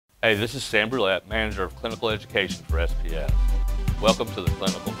Hey, this is Sam Brouillette, Manager of Clinical Education for SPS. Welcome to the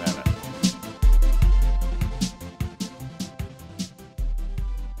Clinical Minute.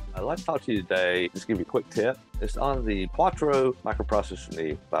 I'd like to talk to you today, just give you a quick tip. It's on the Quattro Microprocessor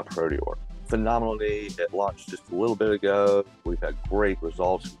knee by Proteor. Phenomenal knee. It launched just a little bit ago. We've had great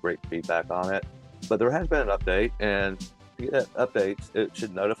results and great feedback on it. But there has been an update, and to get updates, it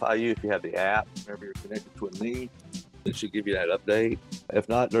should notify you if you have the app. Whenever you're connected to a knee, it should give you that update. If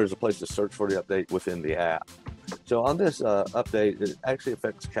not, there's a place to search for the update within the app. So on this update, it actually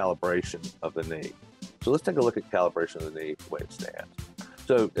affects calibration of the knee. So let's take a look at calibration of the knee, the way it stands.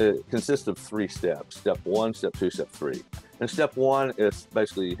 So it consists of 3 steps: step 1, step 2, step 3. And step 1 is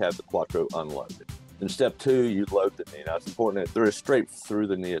basically you have the Quattro unloaded. In step 2, you load the knee. Now it's important that they're as straight through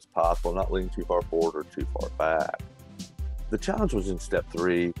the knee as possible, not leaning too far forward or too far back. The challenge was in step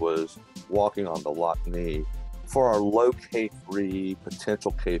 3 was walking on the locked knee. For our low K3,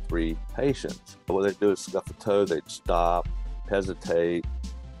 potential K3 patients, what they do is scuff the toe, they'd stop, hesitate,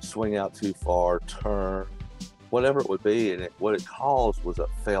 swing out too far, turn, whatever it would be, and what it caused was a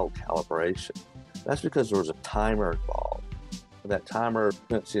failed calibration. That's because there was a timer involved. And that timer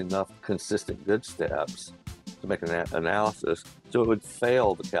couldn't see enough consistent good steps to make an analysis, so it would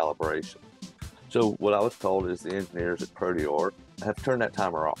fail the calibration. So what I was told is the engineers at Proteor have turned that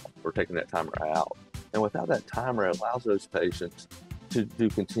timer off or taken that timer out. And without that timer, it allows those patients to do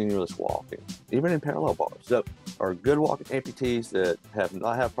continuous walking, even in parallel bars. So our good walking amputees that have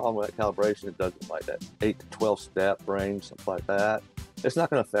not had a problem with that calibration, it does like that 8 to 12 step range, something like that, it's not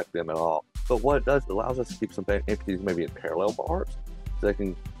going to affect them at all. But what it does, it allows us to keep some amputees maybe in parallel bars, so they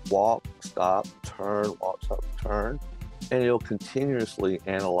can walk, stop, turn, walk, stop, turn, and it'll continuously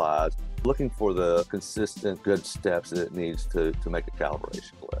analyze, looking for the consistent good steps that it needs to make a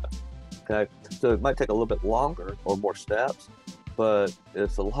calibration lift. Okay, so it might take a little bit longer or more steps, but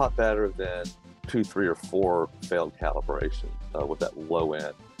it's a lot better than 2, 3, or 4 failed calibrations with that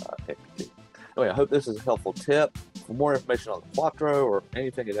low-end amputee. Anyway, I hope this is a helpful tip. For more information on the Quattro or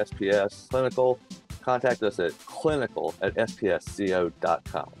anything at SPS Clinical, contact us at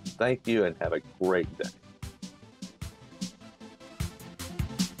clinical@spsco.com. Thank you and have a great day.